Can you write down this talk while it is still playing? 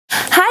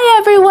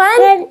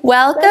everyone!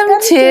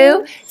 Welcome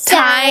to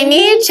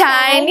Tiny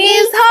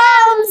Chinese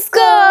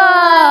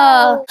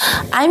Homeschool!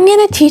 I'm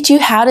going to teach you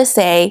how to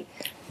say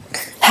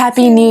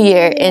Happy New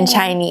Year in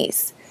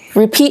Chinese.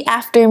 Repeat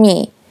after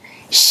me.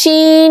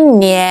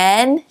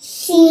 Xinnian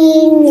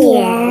新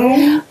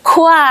年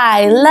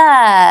快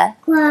乐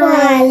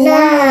快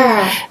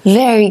乐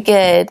Very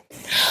good.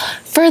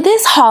 For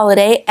this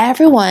holiday,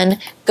 everyone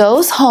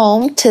goes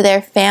home to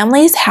their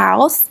family's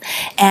house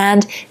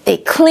and they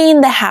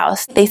clean the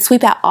house. They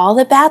sweep out all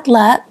the bad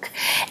luck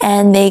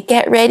and they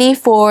get ready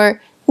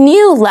for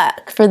new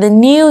luck, for the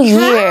new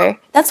year.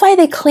 That's why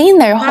they clean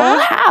their whole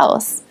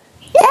house.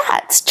 Yeah,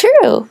 it's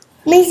true.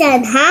 ไม่ใช่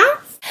ฮะ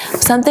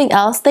Something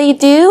else they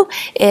do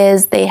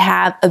is they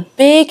have a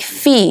big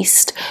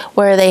feast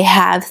where they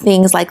have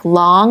things like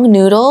long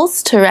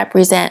noodles to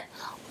represent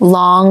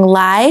long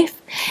life,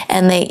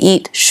 and they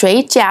eat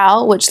水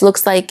饺, which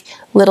looks like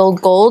little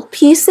gold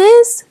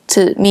pieces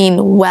to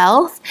mean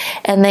wealth,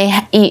 and they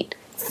eat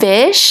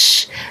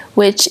fish,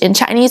 which in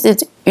Chinese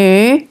is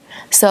鱼.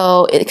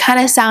 So it kind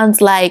of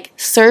sounds like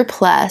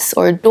surplus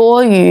or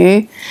多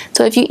余.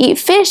 So if you eat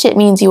fish, it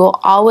means you will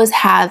always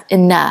have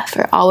enough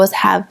or always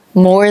have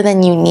more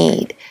than you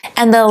need.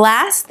 And the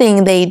last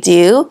thing they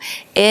do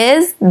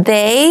is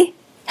they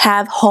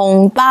have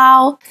红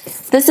包.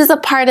 This is a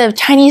part of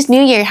Chinese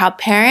New Year, how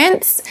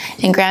parents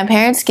and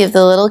grandparents give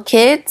the little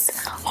kids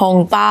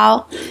红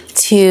包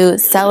to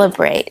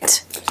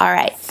celebrate. All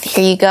right,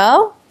 here you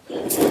go.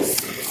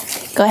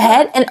 Go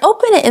ahead and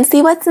open it and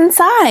see what's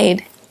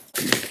inside.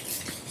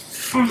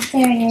 There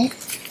it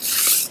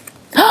is.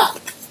 $1.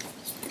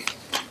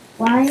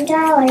 Why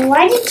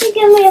did you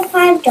give me a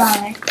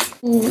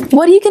 $5?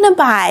 What are you gonna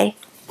buy?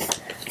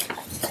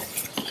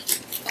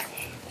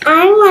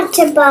 I want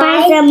to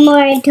buy some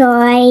more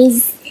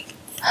toys.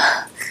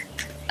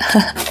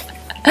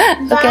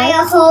 Buy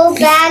a whole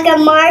bag of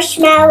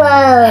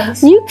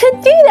marshmallows. You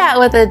could do that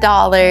with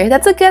 $1.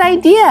 That's a good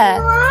idea. I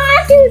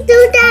want to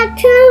do that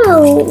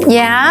too.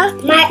 Yeah?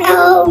 My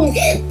own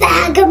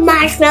bag of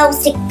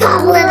marshmallows to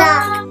gobble it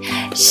up.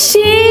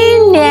 新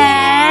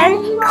年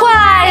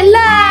快乐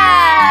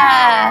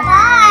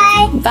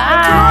Bye. Bye. Bye.